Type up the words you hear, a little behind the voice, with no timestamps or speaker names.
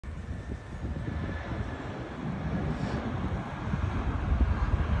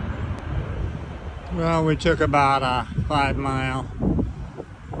Well, we took about a 5-mile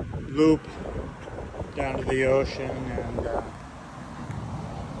loop down to the ocean and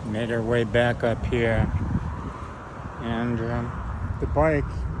made our way back up here. And the bike,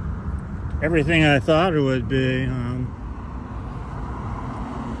 everything I thought it would be, and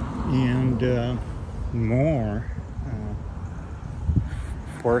more.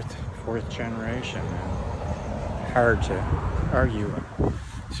 Fourth generation. Hard to argue with.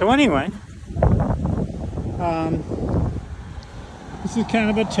 So anyway, this is kind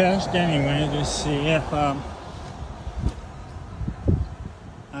of a test anyway to see if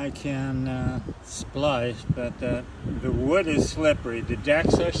I can splice, but the wood is slippery, the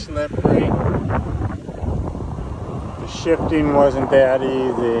decks are slippery, the shifting wasn't that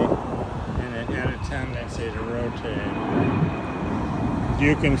easy, and it had a tendency to rotate.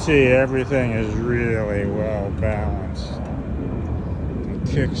 You can see everything is really well balanced. The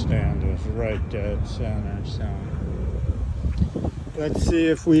kickstand is right dead center, so let's see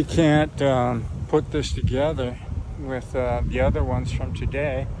if we can't put this together with the other ones from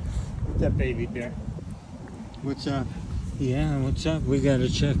today. What's up, baby bear? What's up? Yeah, what's up? We gotta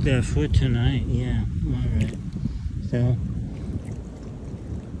check that foot tonight. Yeah, alright. So,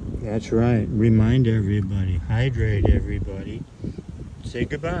 that's right. Remind everybody. Hydrate everybody. Say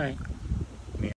goodbye.